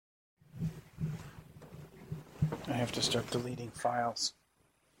have to start deleting files.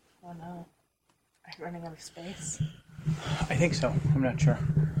 Oh no. Are you running out of space? I think so. I'm not sure.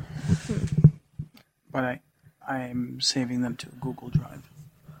 But I'm saving them to Google Drive.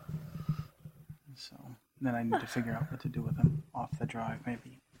 So then I need to figure out what to do with them off the drive,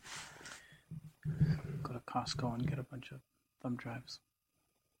 maybe. Go to Costco and get a bunch of thumb drives.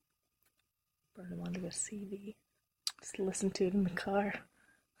 Burn them onto a CD. Just listen to it in the car.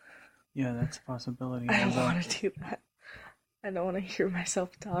 Yeah, that's a possibility. I don't want to do that. I don't want to hear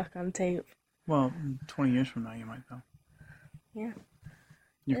myself talk on tape. Well, 20 years from now you might though. Yeah.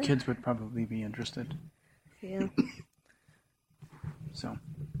 Your kids would probably be interested. Yeah. So.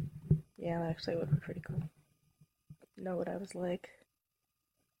 Yeah, that actually would be pretty cool. Know what I was like.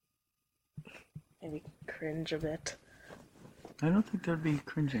 Maybe cringe a bit. I don't think there'd be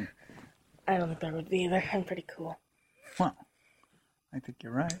cringing. I don't think there would be either. I'm pretty cool. Well, I think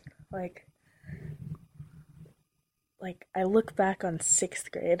you're right. Like I look back on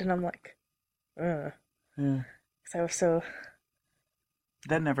 6th grade and I'm like, ugh. Yeah. Because I was so...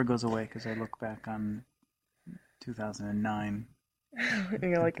 That never goes away because I look back on 2009. And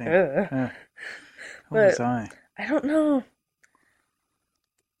you're like, ugh. Who was I? I don't know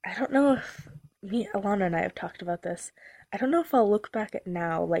if Alana and I have talked about this. I don't know if I'll look back at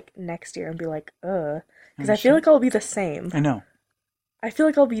now, like, next year and be like, ugh. Because I feel like I'll be the same. I know. I feel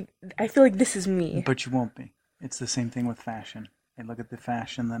like this is me. But you won't be. It's the same thing with fashion. I look at the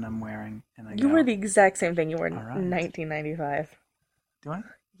fashion that I'm wearing and I You go, wear the exact same thing you wore in all right. 1995. Do I?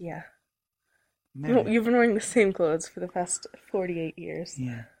 Yeah. Maybe. You've been wearing the same clothes for the past 48 years.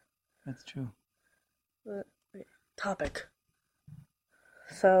 Yeah, that's true. But, topic.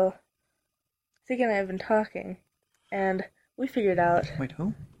 So, CK and I have been talking, and we figured out... Wait,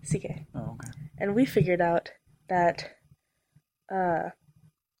 who? CK. Oh, okay. And we figured out that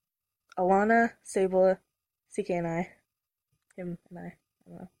Alana, Sable, CK and I, him and I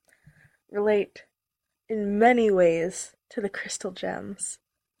don't know, relate in many ways to the crystal gems.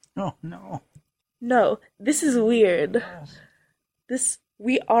 Oh, no. No, this is weird.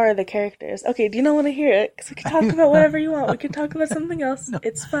 We are the characters. Okay, do you not want to hear it? Because we can talk about whatever you want. We can talk about something else. No,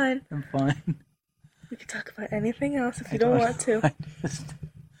 it's fine. I'm fine. We can talk about anything else if you don't want to.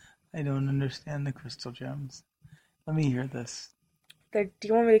 I don't understand the crystal gems. Let me hear this. Do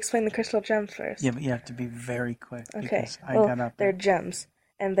you want me to explain the crystal gems first? Yeah, but you have to be very quick. Okay. Well, they're gems.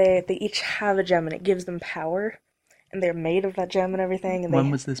 And they each have a gem, and it gives them power. And they're made of that gem and everything. And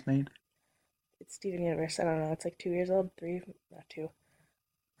when was this made? It's Steven Universe. I don't know. It's like 2 years old. 3? Not 2.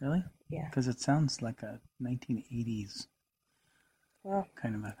 Really? Yeah. Because it sounds like a 1980s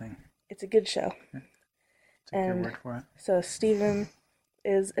kind of a thing. It's a good show. Okay. Take your word for it. So Steven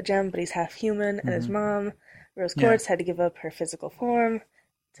is a gem, but he's half human, and his mom, Rose Quartz, had to give up her physical form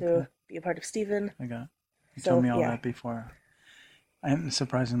to be a part of Steven. I got it. You told me all that before.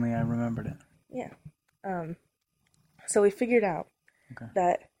 Surprisingly, I remembered it. Yeah. So we figured out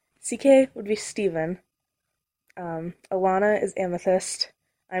that CK would be Steven, Alana is Amethyst,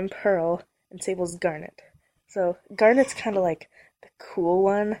 I'm Pearl, and Sable's Garnet. So Garnet's kind of like the cool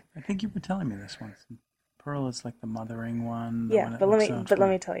one. I think you were telling me this once. Pearl is like the mothering one. But let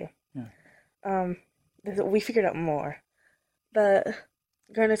me tell you. Yeah. We figured out more. The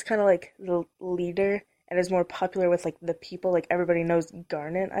Garnet's kind of like the leader and is more popular with like the people. Like everybody knows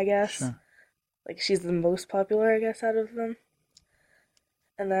Garnet, I guess. Sure. Like she's the most popular, I guess, out of them.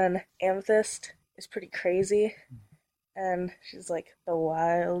 And then Amethyst is pretty crazy, and she's like the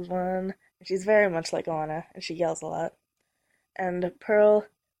wild one. And she's very much like Alana, and she yells a lot. And Pearl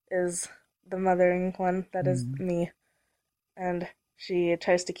is the mothering one, that is me. And she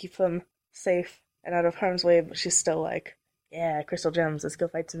tries to keep them safe and out of harm's way, but she's still like, yeah, crystal gems, let's go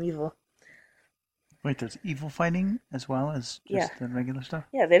fight some evil. Wait, there's evil fighting as well as just the regular stuff?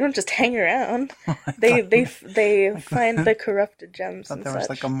 Yeah, they don't just hang around. They find the corrupted gems and such. I thought there was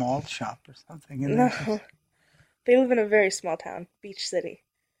like a mall shop or something. No. They live in a very small town, Beach City.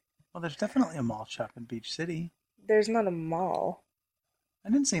 Well, there's definitely a mall shop in Beach City. There's not a mall. I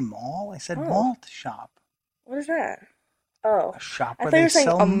didn't say mall. I said malt shop. What is that? Oh. A shop where they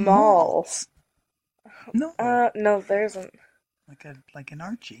sell I thought you were saying a mall. No. No, there isn't. Like an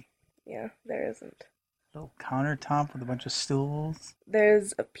Archie. Yeah, there isn't. A little countertop with a bunch of stools.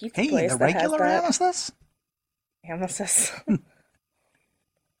 There's a pizza place that has that. Hey, the regular Amethyst? Amethyst.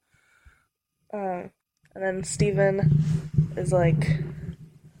 And then Steven is like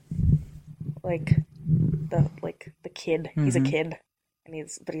the kid. He's a kid, and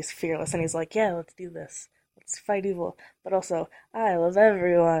he's fearless, and he's like, yeah, let's do this. Let's fight evil. But also, I love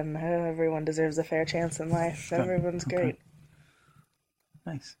everyone. Everyone deserves a fair chance in life. Everyone's great.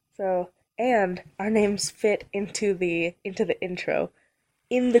 Nice. So And our names fit into the intro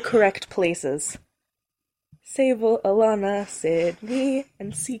in the correct places. Sable, Alana, Sydney,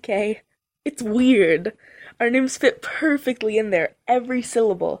 and CK. It's weird. Our names fit perfectly in there, every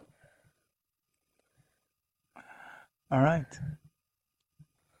syllable. All right.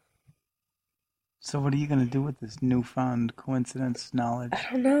 So what are you going to do with this newfound coincidence knowledge? I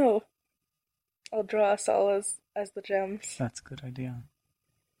don't know. I'll draw us all as the gems. That's a good idea.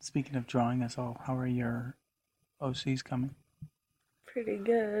 Speaking of drawing us all, how are your OCs coming? Pretty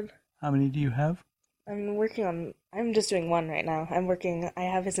good. How many do you have? I'm just doing one right now. I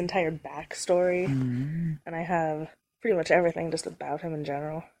have his entire backstory, and I have pretty much everything just about him in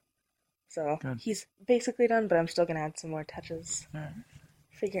general. So Good. He's basically done, but I'm still going to add some more touches. All right.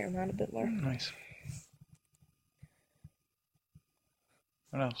 Figure him out a bit more. Nice.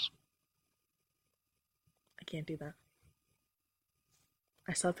 What else? I can't do that.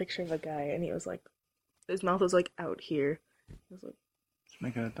 I saw a picture of a guy, and he was like, his mouth was like out here. He was like, Just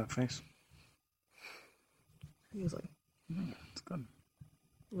make it a duck face. he was like, It's good.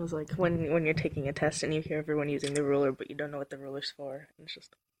 it was like when you're taking a test and you hear everyone using the ruler, but you don't know what the ruler's for. And it's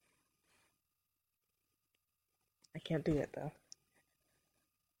just, I can't do it though.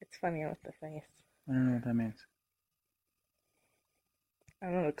 It's funnier with the face. I don't know what that means. I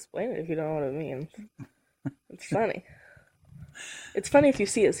don't know, explain it if you don't know what it means. It's funny. It's funny if you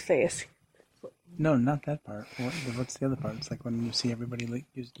see his face. No, not that part. What's the other part? It's like when you see everybody,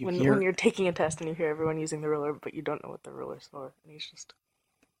 When you're taking a test and you hear everyone using the ruler, but you don't know what the ruler's for. And he's just,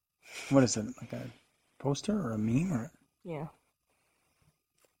 What is it? Like a poster or a meme or? yeah.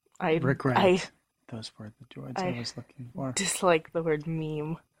 Regret. Those were the words I was looking for. Dislike the word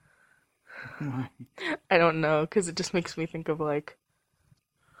meme. Why? I don't know, because it just makes me think of like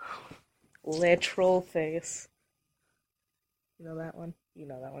literal face. You know that one? You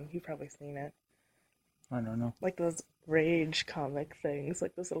know that one. You've probably seen it. I don't know. Like those rage comic things,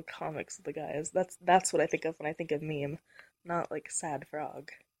 like those little comics of the guys. That's what I think of when I think of meme, not like sad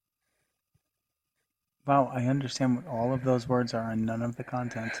frog. Wow, I understand what all of those words are and none of the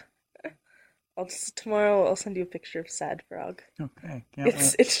content. Tomorrow I'll send you a picture of sad frog. Okay, can't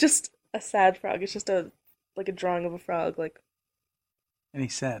wait. It's just a sad frog. It's just a drawing of a frog. Like, And he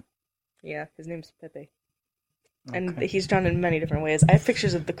said, yeah, his name's Pepe. okay. And he's drawn in many different ways. I have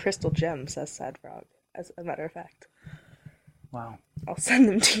pictures of the crystal gems as sad frog, as a matter of fact. Wow. I'll send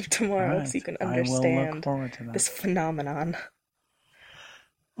them to you tomorrow Right. so you can I will understand look forward to that. this phenomenon.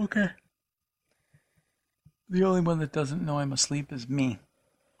 Okay. The only one that doesn't know I'm asleep is me.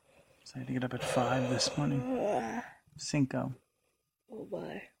 So I had to get up at 5 this morning. Cinco. Oh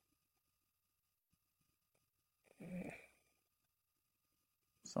boy.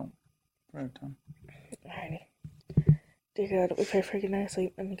 So, prayer time. Alrighty. Dear God, we pray for a good night's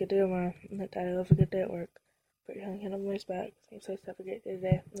sleep and a good day tomorrow, and that Daddy will have a good day at work. Put your healing hand on Mommy's back. Saints, let's have a great day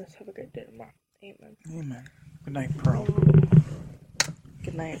today, and let's have a great day tomorrow. Amen. Amen. Good night, Pearl.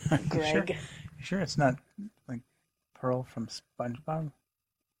 Good night, You Greg. sure? You sure it's not like Pearl from SpongeBob?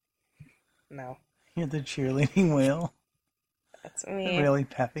 No, You're the cheerleading whale? that's me. Really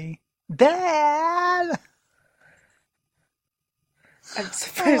peppy? Dad! I'm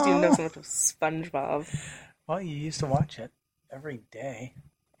surprised you know so much of SpongeBob. Well, you used to watch it every day.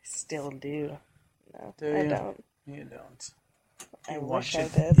 I still do. No, Do I you? don't. You don't. I You wish watch I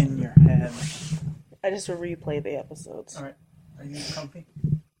it did. in your head. I just replay the episodes. All right. Are you comfy?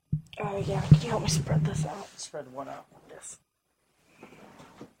 Oh yeah, can you help me spread this out? Spread one out. Yes.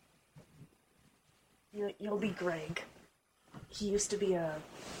 You'll be Greg. He used to be a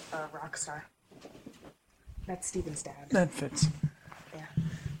rock star. That's Steven's dad. That fits. Yeah.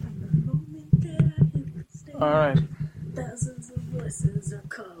 All right. Thousands of voices are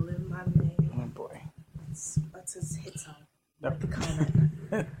calling my name. Oh boy. That's his hit song. Yep. Like a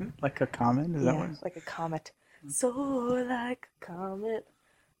comet. Like a comment? Is that what? Like a comet. Soar like a comet.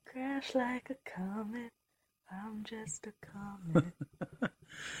 Crash like a comet. I'm just a comet.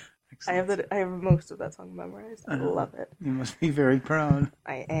 I have most of that song memorized. I love it. You must be very proud.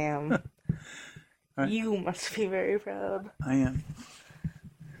 I am. Right. You must be very proud. I am.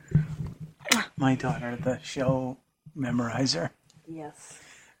 My daughter, the show memorizer. Yes.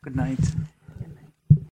 Good night.